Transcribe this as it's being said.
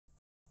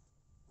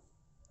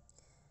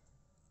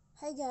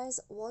Hey guys,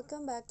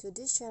 welcome back to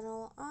this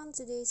channel. On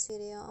today's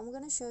video, I'm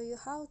gonna show you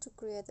how to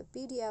create a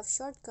PDF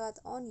shortcut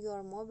on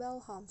your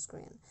mobile home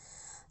screen.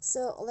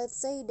 So let's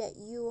say that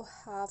you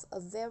have a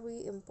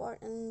very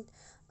important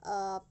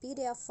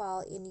PDF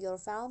file in your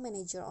file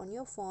manager on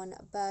your phone,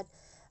 but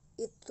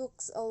it took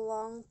a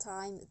long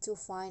time to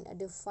find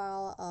the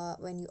file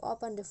when you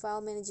open the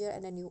file manager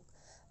and then you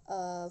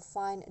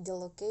find the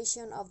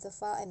location of the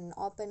file and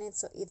open it,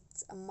 so it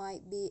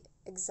might be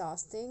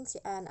exhausting,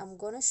 and I'm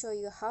gonna show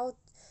you how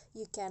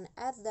you can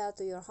add that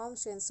to your home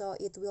screen so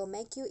it will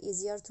make you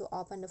easier to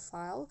open the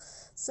file.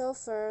 So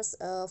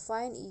first,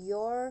 find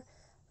your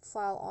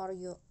file or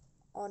you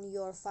on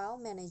your file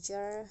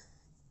manager.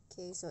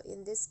 Okay, so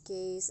in this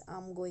case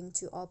I'm going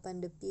to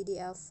open the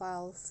PDF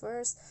file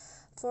first.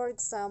 For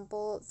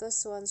example,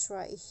 this one's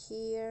right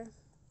here,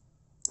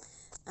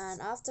 and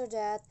after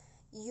that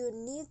you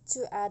need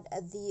to add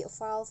the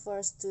file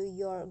first to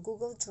your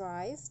Google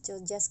Drive. So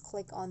just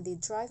click on the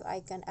drive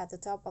icon at the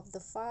top of the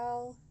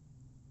file,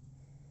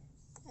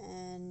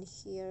 and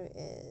here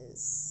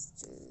is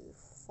the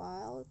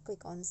file.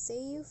 Click on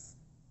save.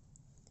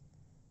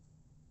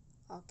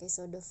 Okay,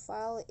 so the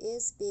file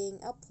is being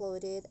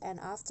uploaded, and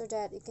after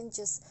that you can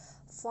just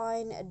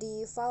find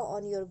the file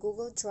on your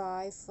Google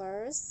Drive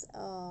first.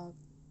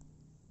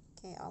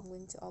 Okay, I'm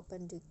going to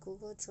open the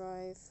Google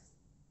Drive.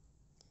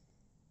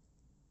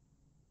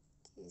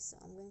 Okay, so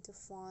I'm going to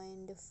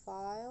find the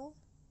file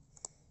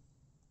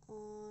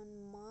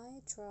on my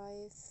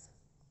drive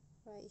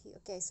right here.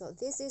 Okay, so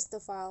this is the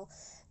file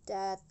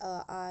that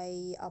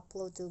I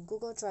upload to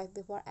Google Drive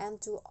before, and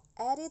to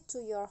add it to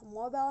your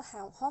mobile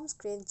home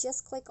screen,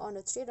 just click on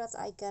the three dots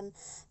icon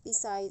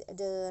beside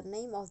the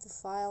name of the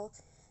file,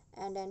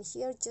 and then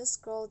here just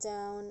scroll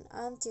down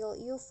until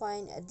you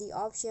find the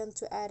option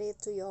to add it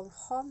to your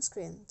home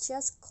screen.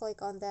 Just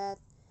click on that,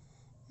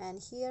 and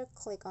here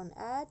click on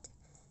add,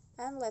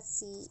 and let's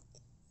see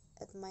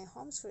at my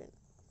home screen.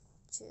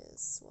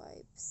 Just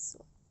swipe.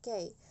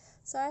 Okay,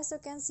 so as you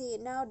can see,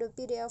 now the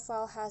PDF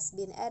file has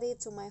been added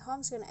to my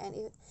home screen, and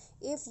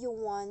if you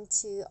want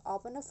to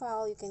open the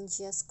file, you can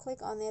just click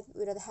on it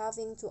without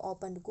having to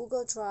open the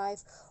Google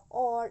Drive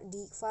or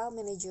the file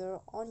manager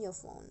on your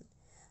phone.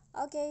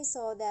 Okay,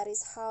 so that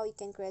is how you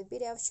can create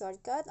PDF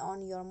shortcut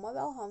on your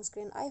mobile home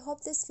screen. I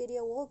hope this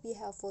video will be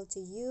helpful to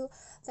you.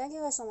 Thank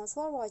you guys so much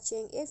for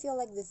watching. If you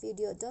like the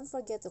video, don't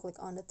forget to click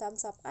on the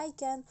thumbs up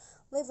icon,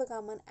 leave a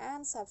comment,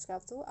 and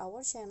subscribe to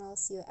our channel.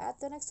 See you at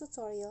the next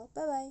tutorial.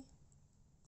 Bye bye.